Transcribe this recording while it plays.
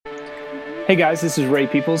Hey guys, this is Ray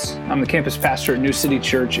Peoples. I'm the campus pastor at New City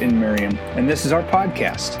Church in Merriam, and this is our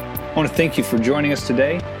podcast. I want to thank you for joining us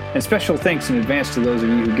today, and special thanks in advance to those of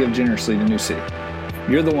you who give generously to New City.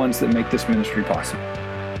 You're the ones that make this ministry possible.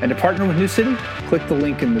 And to partner with New City, click the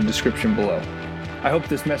link in the description below. I hope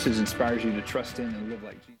this message inspires you to trust in and live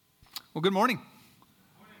like Jesus. Well, good morning.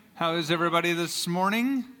 How is everybody this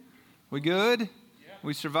morning? We good? Yeah.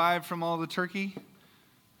 We survived from all the turkey?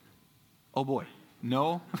 Oh boy,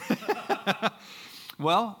 no?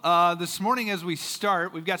 Well, this morning as we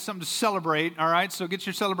start, we've got something to celebrate, all right? So get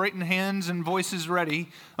your celebrating hands and voices ready,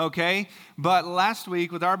 okay? But last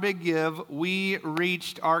week with our big give, we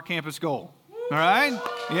reached our campus goal, all right?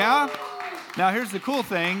 Yeah? Now here's the cool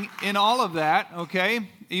thing, in all of that, okay,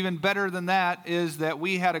 even better than that is that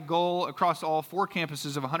we had a goal across all 4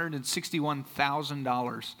 campuses of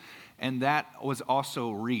 $161,000, and that was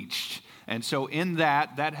also reached. And so in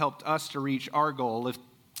that helped us to reach our goal,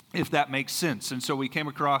 if that makes sense. And so we came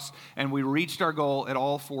across and we reached our goal at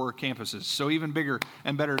all 4 campuses. So even bigger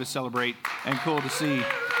and better to celebrate and cool to see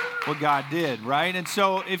what God did, right? And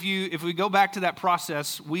so if we go back to that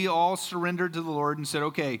process, we all surrendered to the Lord and said,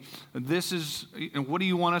 okay, this is, what do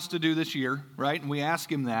you want us to do this year, right? And we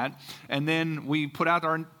asked him that. And then we put out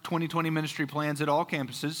our 2020 ministry plans at all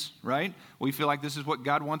campuses, right? We feel like this is what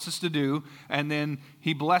God wants us to do. And then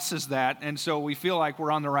he blesses that. And so we feel like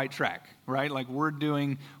we're on the right track, right? Like we're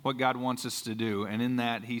doing what God wants us to do. And in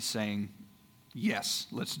that, he's saying, yes,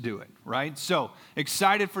 let's do it, right? So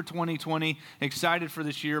excited for 2020, excited for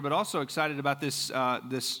this year, but also excited about this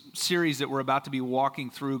series that we're about to be walking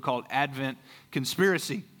through called Advent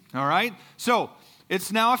Conspiracy, all right? So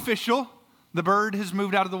it's now official. The bird has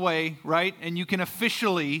moved out of the way, right? And you can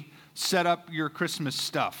officially set up your Christmas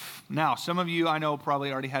stuff. Now, some of you I know probably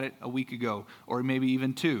already had it a week ago or maybe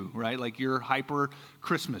even 2, right? Like you're hyper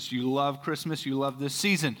Christmas. You love Christmas. You love this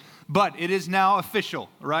season. But it is now official,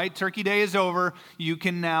 right? Turkey Day is over. You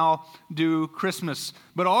can now do Christmas.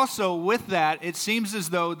 But also with that, it seems as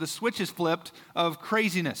though the switch is flipped of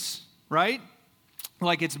craziness, right?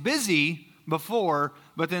 Like it's busy before,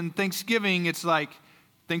 but then Thanksgiving, it's like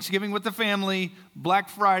Thanksgiving with the family, Black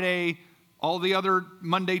Friday, all the other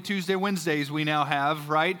Monday, Tuesday, Wednesdays we now have,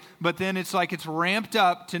 right? But then it's like it's ramped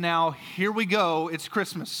up to now, here we go, it's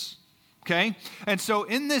Christmas, okay? And so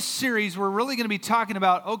in this series, we're really going to be talking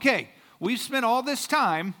about, okay, we've spent all this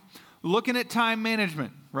time looking at time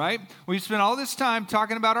management, right? We've spent all this time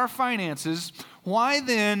talking about our finances. Why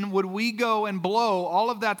then would we go and blow all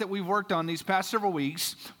of that we've worked on these past several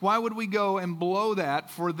weeks? Why would we go and blow that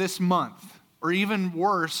for this month? Or even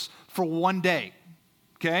worse, for one day?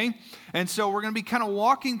 Okay? And so we're going to be kind of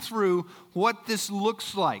walking through what this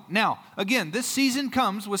looks like. Now, again, this season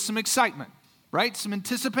comes with some excitement, right? Some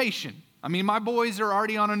anticipation. I mean, my boys are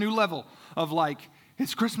already on a new level of like,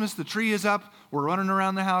 it's Christmas, the tree is up, we're running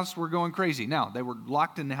around the house, we're going crazy. Now, they were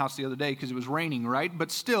locked in the house the other day because it was raining, right?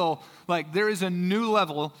 But still, like, there is a new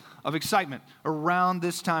level of excitement around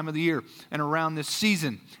this time of the year and around this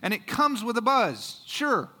season. And it comes with a buzz.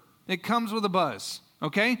 Sure, it comes with a buzz.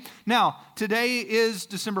 Okay? Now, today is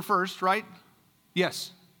December 1st, right? Yes.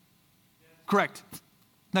 Correct.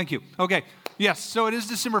 Thank you. Okay. Yes, so it is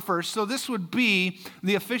December 1st. So this would be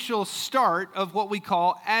the official start of what we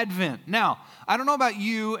call Advent. Now, I don't know about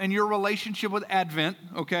you and your relationship with Advent,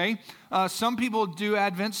 okay? Some people do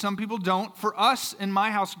Advent, some people don't. For us in my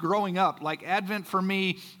house growing up, like Advent for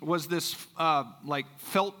me was this like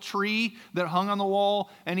felt tree that hung on the wall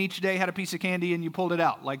and each day had a piece of candy and you pulled it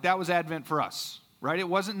out. Like that was Advent for us. Right? It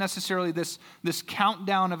wasn't necessarily this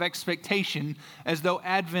countdown of expectation as though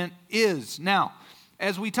Advent is. Now,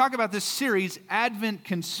 as we talk about this series, Advent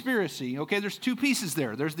Conspiracy, okay, there's 2 pieces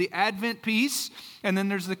there. There's the Advent piece, and then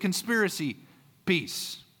there's the conspiracy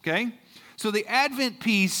piece, okay? So the Advent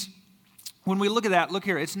piece, when we look at that, look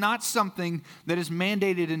here, it's not something that is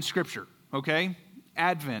mandated in Scripture, okay?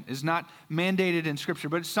 Advent is not mandated in Scripture,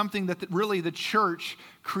 but it's something that really the church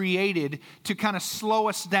created to kind of slow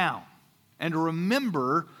us down and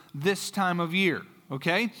remember this time of year,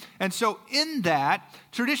 okay? And so in that,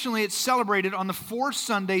 traditionally it's celebrated on the 4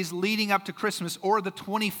 Sundays leading up to Christmas or the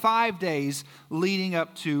 25 days leading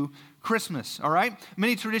up to Christmas, all right?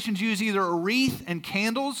 Many traditions use either a wreath and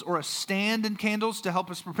candles or a stand and candles to help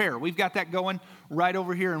us prepare. We've got that going right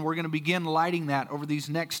over here, and we're going to begin lighting that over these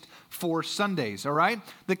next 4 Sundays, all right?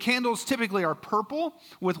 The candles typically are purple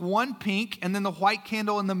with 1 pink and then the white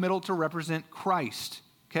candle in the middle to represent Christ.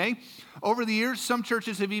 Okay? Over the years, some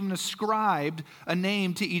churches have even ascribed a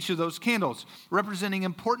name to each of those candles, representing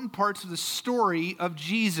important parts of the story of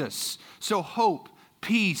Jesus. So hope,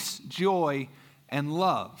 peace, joy, and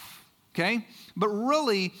love. okay? But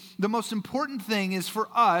really, the most important thing is for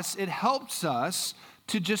us, it helps us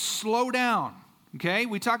to just slow down, okay?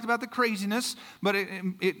 We talked about the craziness, but it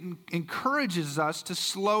encourages us to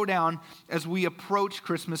slow down as we approach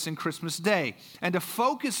Christmas and Christmas Day and to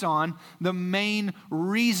focus on the main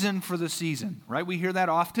reason for the season, right? We hear that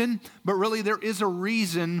often, but really there is a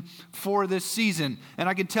reason for this season. And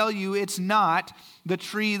I can tell you it's not the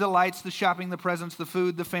tree, the lights, the shopping, the presents, the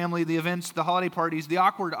food, the family, the events, the holiday parties, the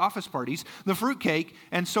awkward office parties, the fruitcake,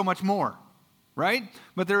 and so much more. Right?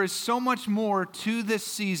 But there is so much more to this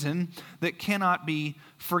season that cannot be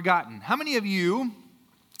forgotten. How many of you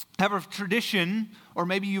have a tradition, or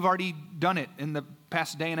maybe you've already done it in the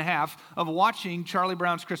past day and a half, of watching Charlie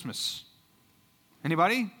Brown's Christmas?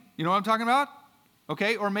 Anybody? You know what I'm talking about?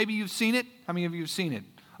 Okay, or maybe you've seen it. How many of you have seen it?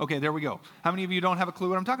 Okay, there we go. How many of you don't have a clue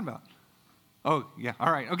what I'm talking about? Oh, yeah,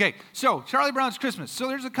 all right, okay. So, Charlie Brown's Christmas. So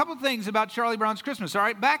there's a couple things about Charlie Brown's Christmas, all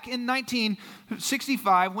right? Back in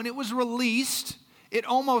 1965, when it was released, it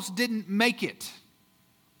almost didn't make it.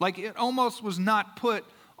 Like, it almost was not put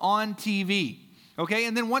on TV, okay?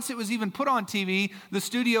 And then once it was even put on TV, the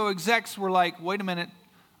studio execs were like, wait a minute,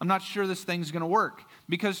 I'm not sure this thing's going to work.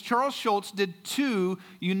 Because Charles Schulz did two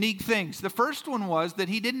unique things. The first one was that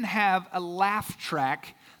he didn't have a laugh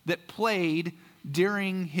track that played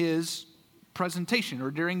during his presentation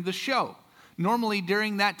or during the show. Normally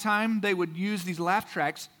during that time they would use these laugh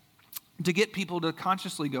tracks to get people to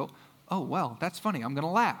consciously go, oh well, that's funny, I'm going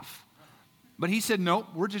to laugh. But he said, no,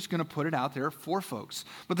 we're just going to put it out there for folks.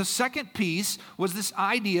 But the second piece was this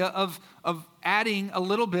idea of adding a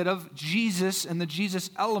little bit of Jesus and the Jesus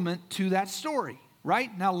element to that story.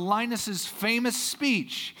 Right? Now Linus's famous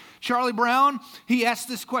speech, Charlie Brown, he asked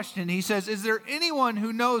this question. He says, is there anyone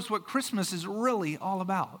who knows what Christmas is really all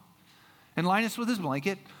about? And Linus, with his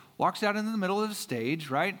blanket, walks out into the middle of the stage,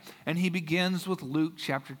 right? And he begins with Luke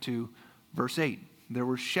chapter 2, verse 8. There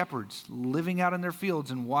were shepherds living out in their fields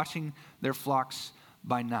and watching their flocks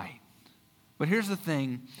by night. But here's the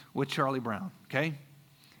thing with Charlie Brown, okay?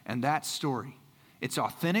 And that story, it's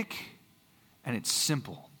authentic and it's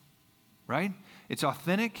simple, right? It's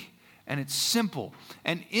authentic and it's simple.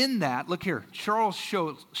 And in that, look here, Charles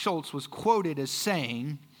Schulz was quoted as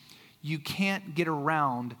saying, you can't get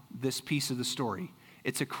around this piece of the story.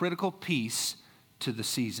 It's a critical piece to the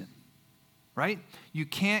season, right? You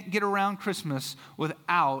can't get around Christmas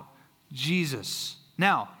without Jesus.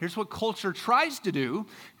 Now, here's what culture tries to do.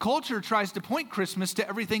 Culture tries to point Christmas to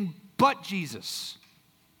everything but Jesus,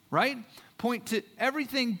 right? Point to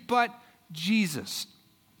everything but Jesus.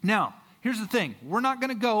 Now, here's the thing. We're not going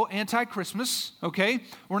to go anti-Christmas, okay?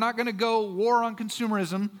 We're not going to go war on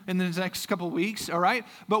consumerism in the next couple of weeks, all right?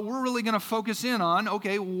 But we're really going to focus in on,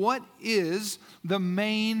 okay, what is the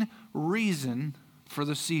main reason for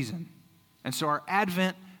the season? And so our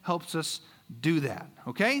Advent helps us do that,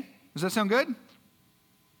 okay? Does that sound good?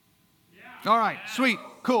 Yeah. All right, sweet,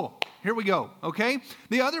 cool. Here we go, okay?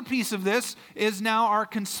 The other piece of this is now our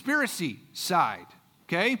conspiracy side.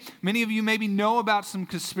 Okay, many of you maybe know about some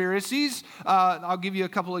conspiracies. I'll give you a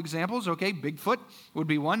couple examples. Okay, Bigfoot would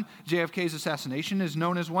be one. JFK's assassination is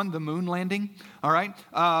known as one. The moon landing. All right.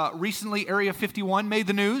 Recently, Area 51 made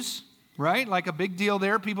the news. Right, like a big deal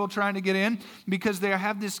there. People trying to get in because they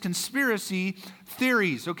have this conspiracy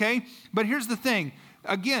theories. Okay, but here's the thing.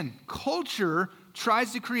 Again, culture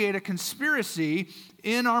tries to create a conspiracy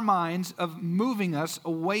in our minds of moving us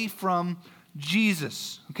away from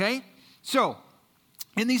Jesus. Okay, so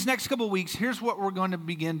in these next couple of weeks, here's what we're going to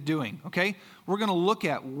begin doing, okay? We're going to look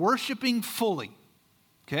at worshiping fully,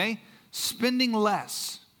 okay? Spending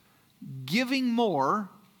less, giving more,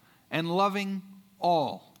 and loving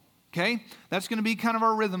all, okay? That's going to be kind of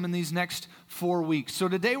our rhythm in these next 4 weeks. So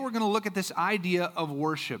today we're going to look at this idea of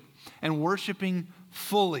worship and worshiping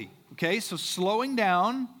fully, okay? So slowing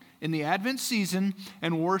down in the Advent season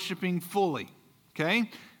and worshiping fully, okay?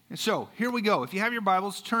 So here we go. If you have your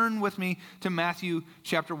Bibles, turn with me to Matthew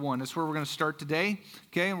chapter 1. That's where we're going to start today.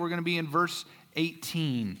 Okay, and we're going to be in verse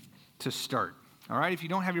 18 to start. All right, if you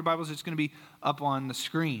don't have your Bibles, it's going to be up on the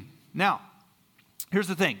screen. Now, here's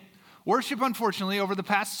the thing. Worship, unfortunately, over the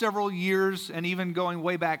past several years and even going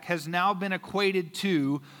way back, has now been equated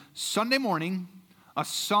to Sunday morning, a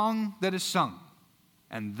song that is sung.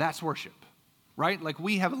 And that's worship, right? Like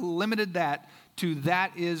we have limited that to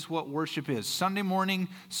that is what worship is. Sunday morning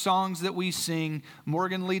songs that we sing,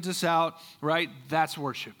 Morgan leads us out, right? That's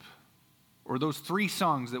worship. Or those 3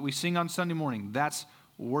 songs that we sing on Sunday morning, that's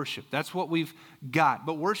worship. That's what we've got.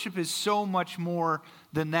 But worship is so much more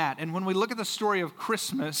than that. And when we look at the story of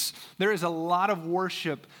Christmas, there is a lot of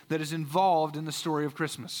worship that is involved in the story of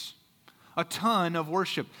Christmas. a ton of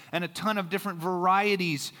worship and a ton of different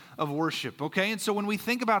varieties of worship, okay? And so when we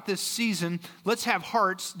think about this season, let's have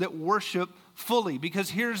hearts that worship fully, because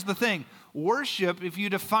here's the thing. Worship, if you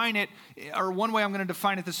define it, or one way I'm going to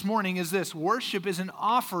define it this morning is this. Worship is an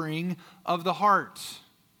offering of the heart,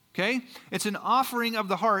 okay? It's an offering of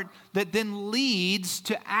the heart that then leads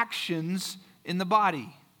to actions in the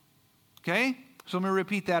body, okay? So let me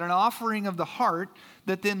repeat that. An offering of the heart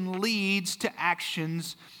that then leads to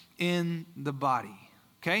actions in the body,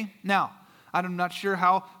 okay? Now, I'm not sure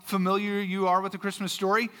how familiar you are with the Christmas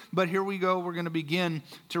story, but here we go. We're going to begin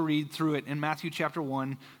to read through it in Matthew chapter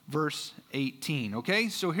 1, verse 18, okay?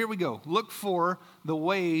 So here we go. Look for the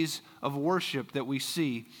ways of worship that we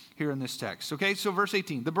see here in this text, okay? So verse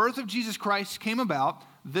 18, the birth of Jesus Christ came about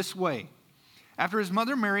this way. After his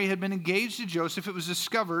mother Mary had been engaged to Joseph, it was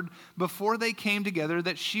discovered before they came together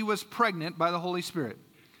that she was pregnant by the Holy Spirit.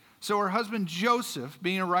 So her husband Joseph,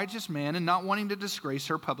 being a righteous man and not wanting to disgrace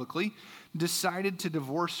her publicly, decided to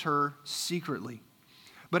divorce her secretly.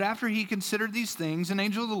 But after he considered these things, an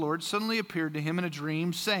angel of the Lord suddenly appeared to him in a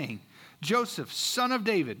dream, saying, Joseph, son of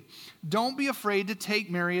David, don't be afraid to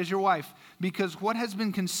take Mary as your wife, because what has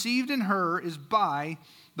been conceived in her is by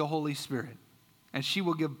the Holy Spirit. And she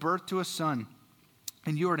will give birth to a son,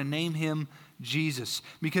 and you are to name him Jesus,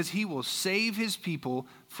 because he will save his people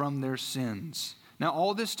from their sins. Now,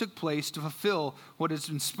 all this took place to fulfill what has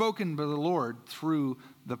been spoken by the Lord through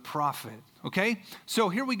the prophet. Okay? So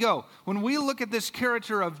here we go. When we look at this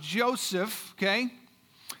character of Joseph, okay,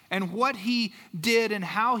 and what he did and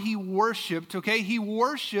how he worshiped, okay, he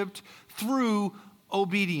worshiped through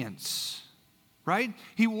obedience, right?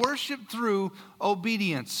 He worshiped through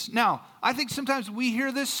obedience. Now, I think sometimes we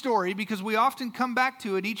hear this story because we often come back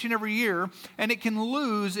to it each and every year, and it can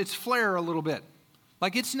lose its flair a little bit.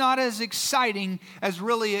 Like, it's not as exciting as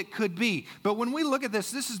really it could be. But when we look at this,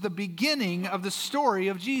 this is the beginning of the story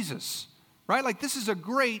of Jesus, right? Like, this is a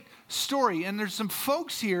great story. And there's some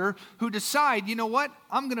folks here who decide, you know what?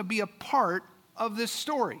 I'm going to be a part of this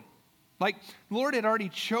story. Like, the Lord had already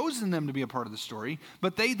chosen them to be a part of the story,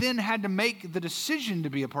 but they then had to make the decision to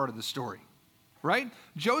be a part of the story. Right?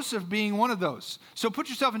 Joseph being one of those. So put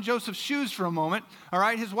yourself in Joseph's shoes for a moment. All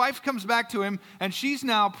right? His wife comes back to him, and she's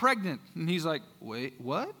now pregnant. And he's like, wait,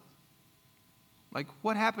 what? Like,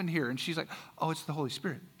 what happened here? And she's like, oh, it's the Holy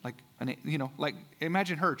Spirit. Like, like,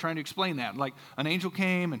 imagine her trying to explain that. Like, an angel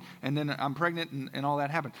came, and then I'm pregnant, and all that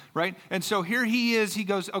happened, right? And so here he is. He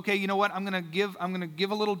goes, okay, you know what? I'm going to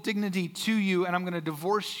give a little dignity to you, and I'm going to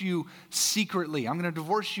divorce you secretly. I'm going to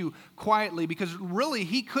divorce you quietly, because really,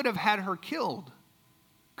 he could have had her killed.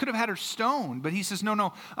 Could have had her stoned, but he says,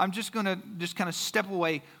 no, I'm just going to kind of step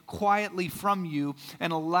away quietly from you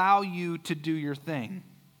and allow you to do your thing.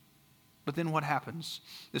 But then what happens?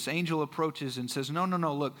 This angel approaches and says, no,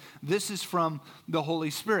 look, this is from the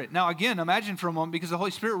Holy Spirit. Now, again, imagine for a moment, because the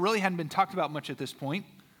Holy Spirit really hadn't been talked about much at this point,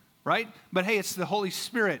 right? But hey, it's the Holy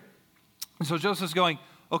Spirit. And so Joseph's going,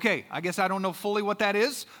 okay, I guess I don't know fully what that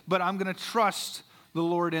is, but I'm going to trust the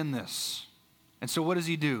Lord in this. And so what does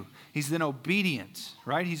he do? He's then obedient,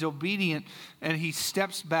 right? He's obedient, and he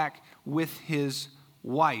steps back with his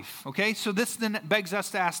wife, okay? So this then begs us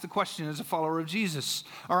to ask the question as a follower of Jesus,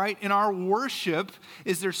 all right? In our worship,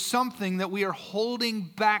 is there something that we are holding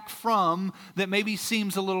back from that maybe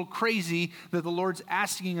seems a little crazy that the Lord's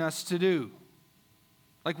asking us to do?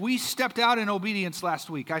 Like, we stepped out in obedience last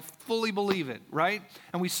week. I fully believe it, right?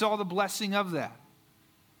 And we saw the blessing of that.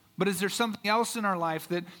 But is there something else in our life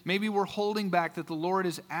that maybe we're holding back that the Lord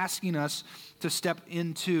is asking us to step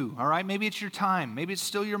into? All right, maybe it's your time. Maybe it's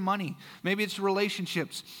still your money. Maybe it's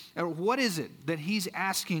relationships. Or what is it that he's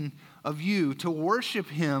asking of you to worship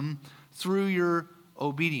him through your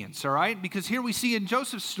obedience? All right, because here we see in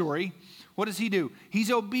Joseph's story, what does he do?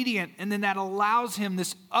 He's obedient, and then that allows him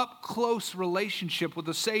this up-close relationship with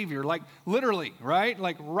the Savior. Like, literally, right?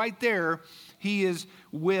 Like, right there, he is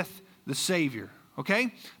with the Savior.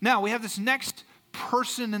 Okay? Now, we have this next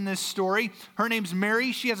person in this story. Her name's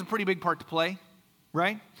Mary. She has a pretty big part to play,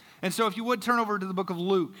 right? And so if you would turn over to the book of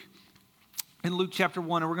Luke, in Luke chapter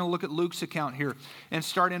 1, and we're going to look at Luke's account here and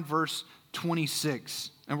start in verse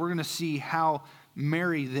 26. And we're going to see how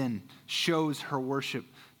Mary then shows her worship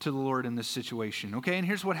to the Lord in this situation. Okay, and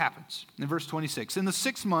here's what happens in verse 26. In the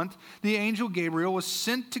 6th month, the angel Gabriel was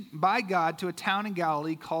sent by God to a town in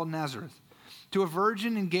Galilee called Nazareth, to a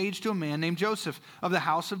virgin engaged to a man named Joseph of the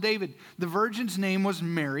house of David. The virgin's name was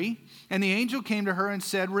Mary, and the angel came to her and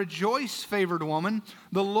said, "Rejoice, favored woman,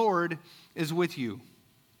 the Lord is with you."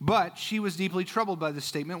 But she was deeply troubled by this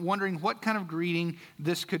statement, wondering what kind of greeting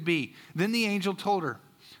this could be. Then the angel told her,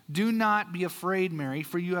 "Do not be afraid, Mary,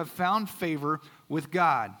 for you have found favor with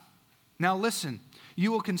God." Now listen,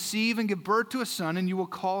 you will conceive and give birth to a son, and you will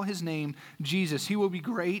call his name Jesus. He will be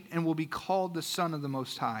great and will be called the Son of the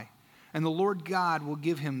Most High. And the Lord God will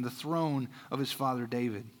give him the throne of his father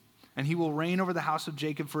David. And he will reign over the house of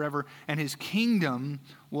Jacob forever, and his kingdom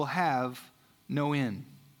will have no end.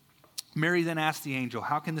 Mary then asked the angel,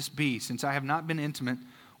 how can this be, since I have not been intimate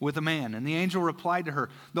with a man? And the angel replied to her,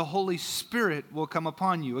 the Holy Spirit will come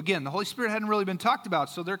upon you. Again, the Holy Spirit hadn't really been talked about,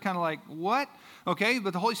 so they're kind of like, what? Okay,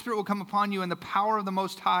 but the Holy Spirit will come upon you, and the power of the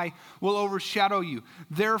Most High will overshadow you.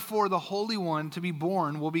 Therefore, the Holy One to be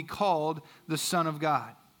born will be called the Son of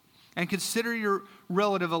God. And consider your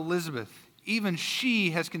relative Elizabeth. Even she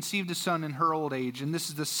has conceived a son in her old age, and this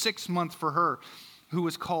is the 6th month for her, who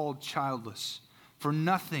was called childless. For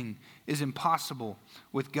nothing is impossible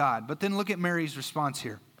with God. But then look at Mary's response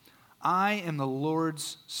here. I am the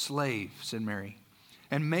Lord's slave, said Mary,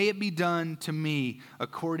 and may it be done to me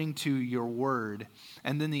according to your word.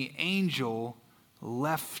 And then the angel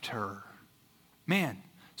left her. Man,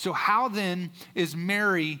 so how then is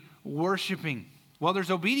Mary worshiping? Well,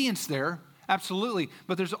 there's obedience there, absolutely,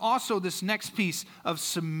 but there's also this next piece of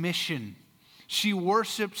submission. She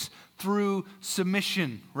worships through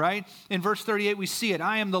submission, right? In verse 38, we see it.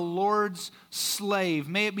 I am the Lord's slave.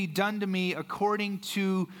 May it be done to me according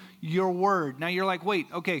to your word. Now you're like, wait,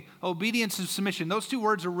 okay, obedience and submission. Those two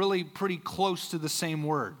words are really pretty close to the same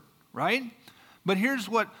word, right? But here's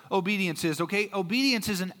what obedience is, okay? Obedience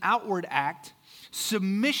is an outward act.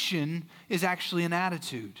 Submission is actually an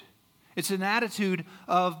attitude. It's an attitude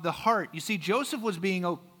of the heart. You see, Joseph was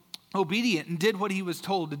being obedient and did what he was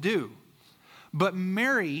told to do. But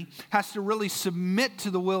Mary has to really submit to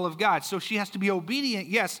the will of God. So she has to be obedient,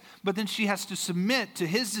 yes, but then she has to submit to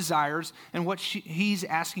his desires and what he's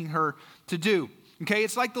asking her to do. Okay,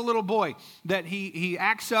 it's like the little boy that he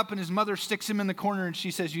acts up and his mother sticks him in the corner and she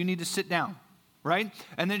says, you need to sit down, right?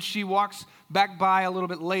 And then she walks back by a little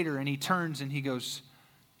bit later and he turns and he goes,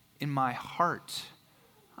 in my heart,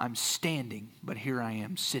 I'm standing, but here I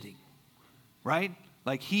am sitting, right?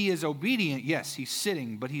 Like he is obedient, yes, he's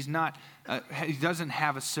sitting, but he's not, he doesn't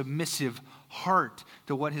have a submissive heart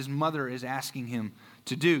to what his mother is asking him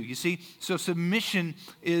to do. You see, so submission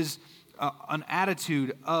is an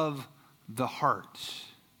attitude of the heart.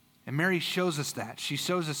 And Mary shows us that. She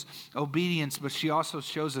shows us obedience, but she also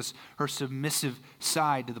shows us her submissive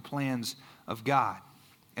side to the plans of God.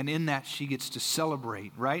 And in that, she gets to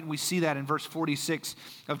celebrate, right? We see that in verse 46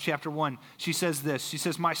 of chapter 1. She says this. She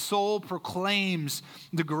says, my soul proclaims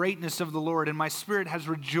the greatness of the Lord, and my spirit has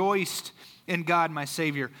rejoiced in God, my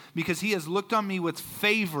Savior, because he has looked on me with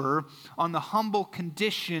favor on the humble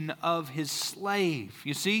condition of his slave.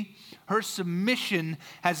 You see, her submission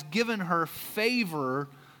has given her favor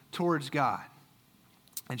towards God.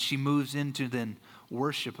 And she moves into then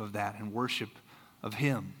worship of that and worship of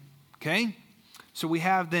him. Okay? So we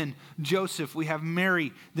have then Joseph, we have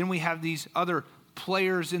Mary, then we have these other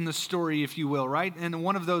players in the story, if you will, right? And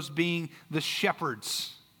one of those being the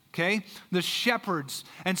shepherds, okay? The shepherds.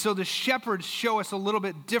 And so the shepherds show us a little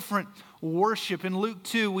bit different worship. In Luke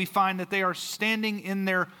 2, we find that they are standing in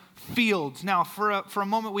their fields. Now, for a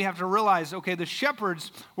moment, we have to realize, okay, the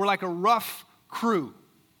shepherds were like a rough crew.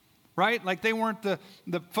 Right? Like they weren't the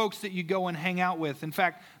folks that you go and hang out with. In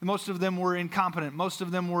fact, most of them were incompetent. Most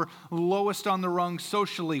of them were lowest on the rung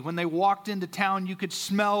socially. When they walked into town, you could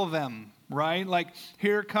smell them, right? Like,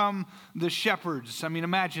 here come the shepherds. I mean,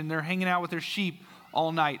 imagine they're hanging out with their sheep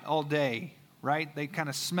all night, all day, right? They kind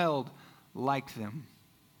of smelled like them.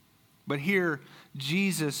 But here,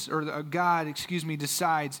 God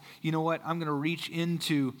decides, you know what? I'm going to reach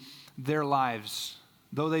into their lives,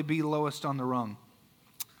 though they be lowest on the rung.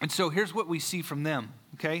 And so here's what we see from them,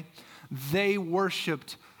 okay? They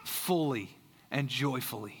worshiped fully and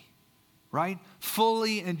joyfully, right?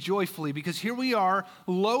 Fully and joyfully, because here we are,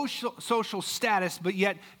 low social status, but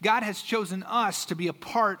yet God has chosen us to be a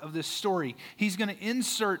part of this story. He's going to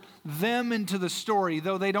insert them into the story,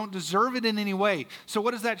 though they don't deserve it in any way. So what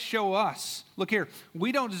does that show us? Look here,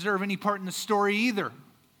 we don't deserve any part in the story either,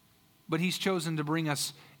 but he's chosen to bring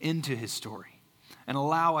us into his story and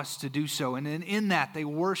allow us to do so. And in that, they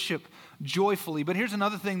worship joyfully. But here's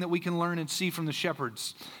another thing that we can learn and see from the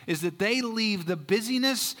shepherds, is that they leave the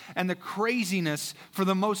busyness and the craziness for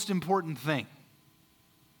the most important thing.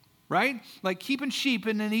 Right? Like keeping sheep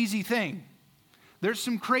isn't an easy thing. There's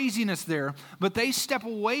some craziness there, but they step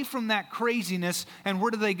away from that craziness, and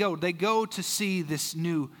where do they go? They go to see this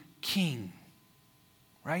new king.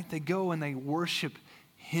 Right? They go and they worship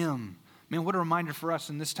him. Man, what a reminder for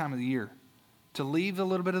us in this time of the year. To leave a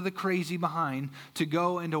little bit of the crazy behind, to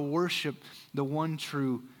go and to worship the one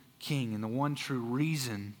true King and the one true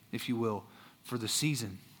reason, if you will, for the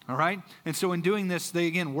season. all right? And so in doing this, they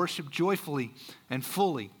again worship joyfully and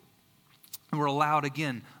fully. And we're allowed,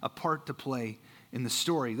 again, a part to play in the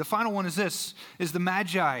story. The final one is this, is the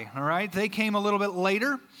Magi, all right? They came a little bit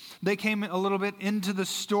later. They came a little bit into the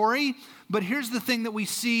story. But here's the thing that we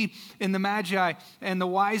see in the Magi and the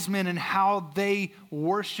wise men and how they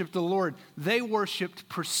worshiped the Lord. They worshiped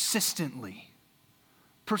persistently.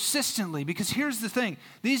 Persistently, because here's the thing.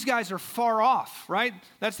 These guys are far off, right?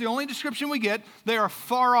 That's the only description we get. They are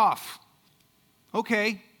far off.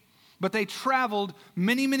 Okay, but they traveled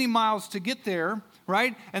many, many miles to get there,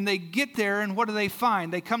 right? And they get there, and what do they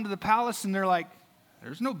find? They come to the palace, and they're like,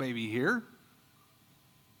 there's no baby here.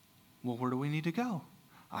 Well, where do we need to go?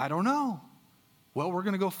 I don't know. Well, we're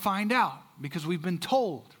going to go find out because we've been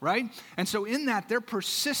told, right? And so in that, their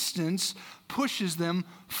persistence pushes them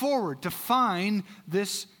forward to find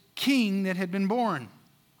this king that had been born.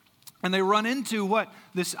 And they run into what?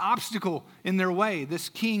 This obstacle in their way, this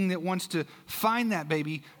king that wants to find that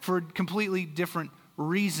baby for completely different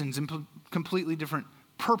reasons and completely different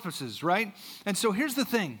purposes, right? And so here's the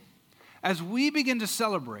thing. As we begin to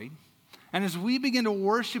celebrate and as we begin to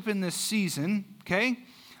worship in this season, okay,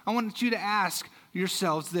 I want you to ask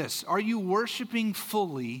yourselves this. Are you worshiping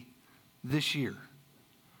fully this year?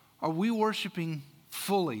 Are we worshiping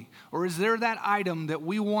fully? Or is there that item that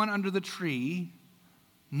we want under the tree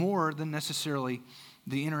more than necessarily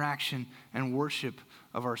the interaction and worship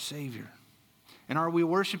of our Savior? And are we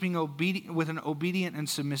worshiping with an obedient and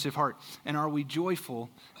submissive heart? And are we joyful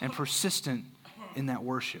and persistent in that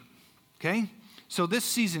worship? Okay? So this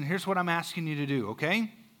season, here's what I'm asking you to do,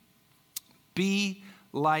 okay? Be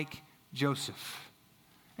like Joseph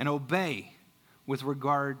and obey with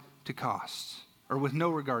regard to cost, or with no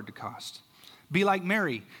regard to cost. Be like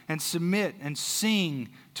Mary and submit and sing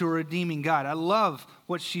to a redeeming God. I love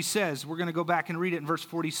what she says. We're going to go back and read it in verse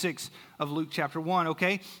 46 of Luke chapter 1,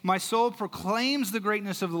 okay? My soul proclaims the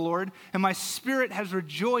greatness of the Lord, and my spirit has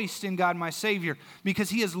rejoiced in God my Savior, because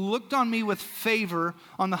he has looked on me with favor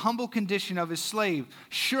on the humble condition of his slave.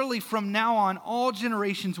 Surely from now on all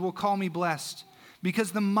generations will call me blessed,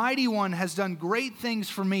 because the Mighty One has done great things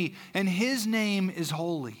for me, and his name is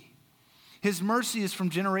holy. His mercy is from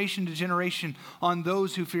generation to generation on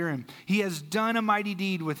those who fear him. He has done a mighty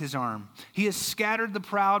deed with his arm. He has scattered the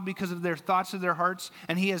proud because of their thoughts of their hearts,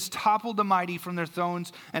 and he has toppled the mighty from their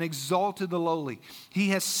thrones and exalted the lowly. He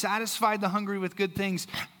has satisfied the hungry with good things,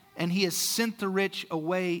 and he has sent the rich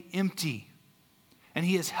away empty. And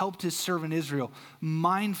he has helped his servant Israel,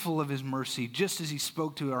 mindful of his mercy, just as he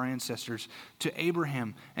spoke to our ancestors, to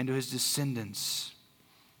Abraham and to his descendants.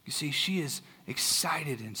 You see, she is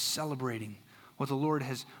excited and celebrating what the Lord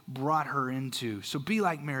has brought her into. So be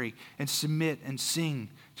like Mary and submit and sing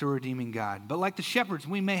to a redeeming God. But like the shepherds,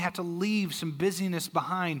 we may have to leave some busyness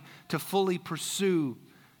behind to fully pursue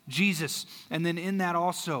Jesus. And then in that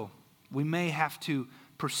also, we may have to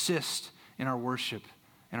persist in our worship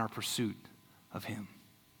and our pursuit of him.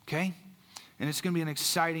 Okay? And it's going to be an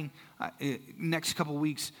exciting next couple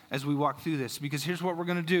weeks as we walk through this, because here's what we're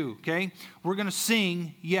going to do, okay? We're going to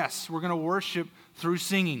sing, yes, we're going to worship through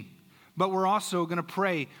singing, but we're also going to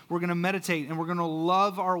pray, we're going to meditate, and we're going to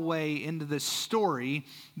love our way into this story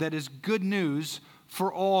that is good news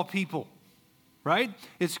for all people, right?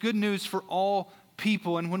 It's good news for all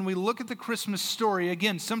people. And when we look at the Christmas story,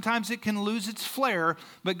 again, sometimes it can lose its flair,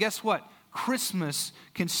 but guess what? Christmas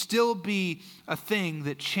can still be a thing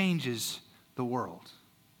that changes the world.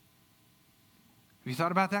 Have you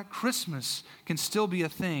thought about that? Christmas can still be a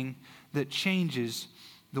thing that changes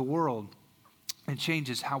the world and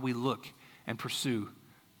changes how we look and pursue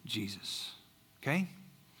Jesus. Okay?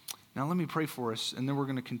 Now let me pray for us, and then we're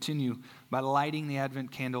going to continue by lighting the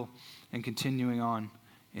Advent candle and continuing on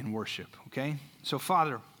in worship. Okay? So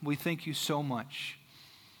Father, we thank you so much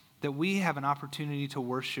that we have an opportunity to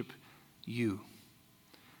worship you.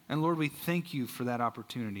 And Lord, we thank you for that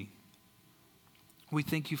opportunity. We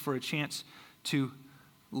thank you for a chance to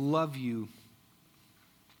love you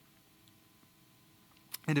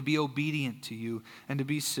and to be obedient to you and to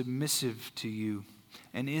be submissive to you.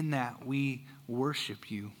 And in that, we worship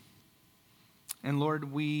you. And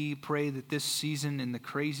Lord, we pray that this season, in the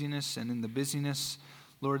craziness and in the busyness,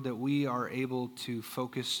 Lord, that we are able to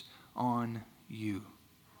focus on you.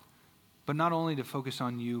 But not only to focus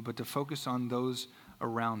on you, but to focus on those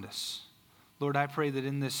around us. Lord, I pray that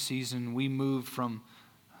in this season we move from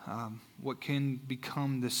what can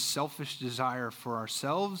become this selfish desire for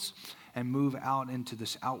ourselves and move out into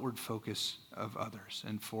this outward focus of others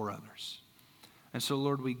and for others. And so,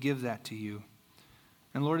 Lord, we give that to you.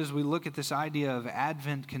 And Lord, as we look at this idea of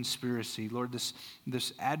Advent conspiracy, Lord,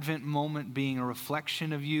 this Advent moment being a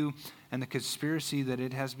reflection of you and the conspiracy that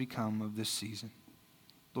it has become of this season.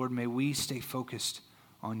 Lord, may we stay focused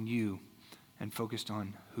on you and focused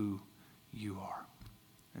on who you are.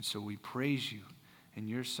 And so we praise you in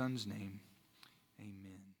your Son's name.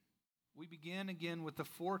 Amen. We begin again with the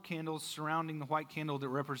 4 candles surrounding the white candle that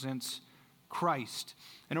represents Christ.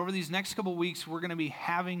 And over these next couple weeks, we're going to be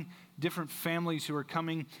having different families who are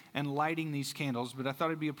coming and lighting these candles. But I thought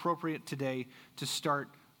it'd be appropriate today to start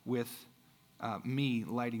with me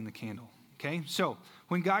lighting the candle. Okay? So,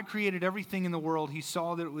 when God created everything in the world, he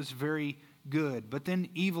saw that it was very good. But then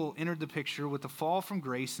evil entered the picture with the fall from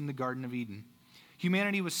grace in the Garden of Eden.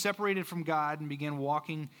 Humanity was separated from God and began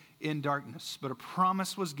walking in darkness. But a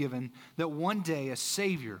promise was given that one day a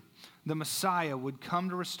Savior, the Messiah, would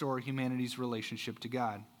come to restore humanity's relationship to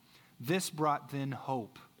God. This brought then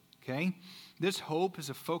hope. Okay? This hope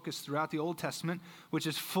is a focus throughout the Old Testament, which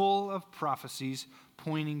is full of prophecies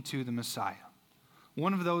pointing to the Messiah.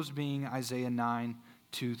 One of those being Isaiah 9,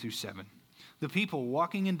 2-7. The people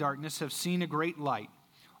walking in darkness have seen a great light.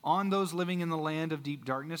 On those living in the land of deep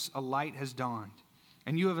darkness, a light has dawned.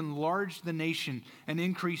 And you have enlarged the nation and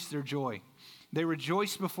increased their joy. They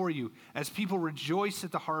rejoice before you as people rejoice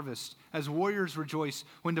at the harvest, as warriors rejoice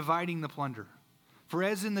when dividing the plunder. For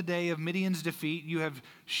as in the day of Midian's defeat, you have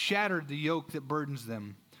shattered the yoke that burdens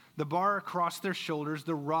them, the bar across their shoulders,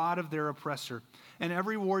 the rod of their oppressor. And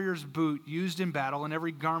every warrior's boot used in battle and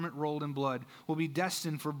every garment rolled in blood will be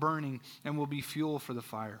destined for burning and will be fuel for the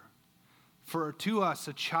fire. For to us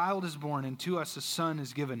a child is born, and to us a son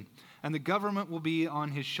is given, and the government will be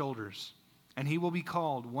on his shoulders. And he will be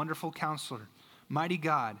called Wonderful Counselor, Mighty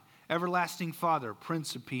God, Everlasting Father,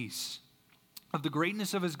 Prince of Peace. Of the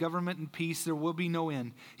greatness of his government and peace there will be no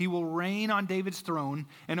end. He will reign on David's throne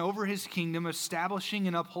and over his kingdom, establishing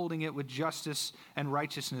and upholding it with justice and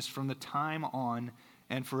righteousness from the time on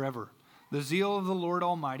and forever. The zeal of the Lord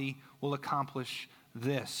Almighty will accomplish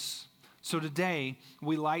this. So today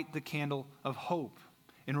we light the candle of hope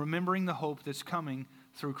in remembering the hope that's coming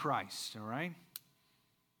through Christ, all right?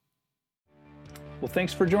 Well,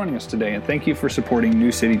 thanks for joining us today, and thank you for supporting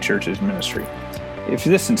New City Church's ministry. If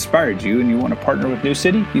this inspired you and you want to partner with New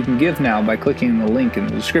City, you can give now by clicking the link in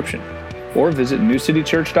the description, or visit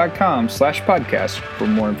newcitychurch.com/podcast for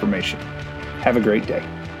more information. Have a great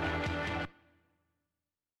day.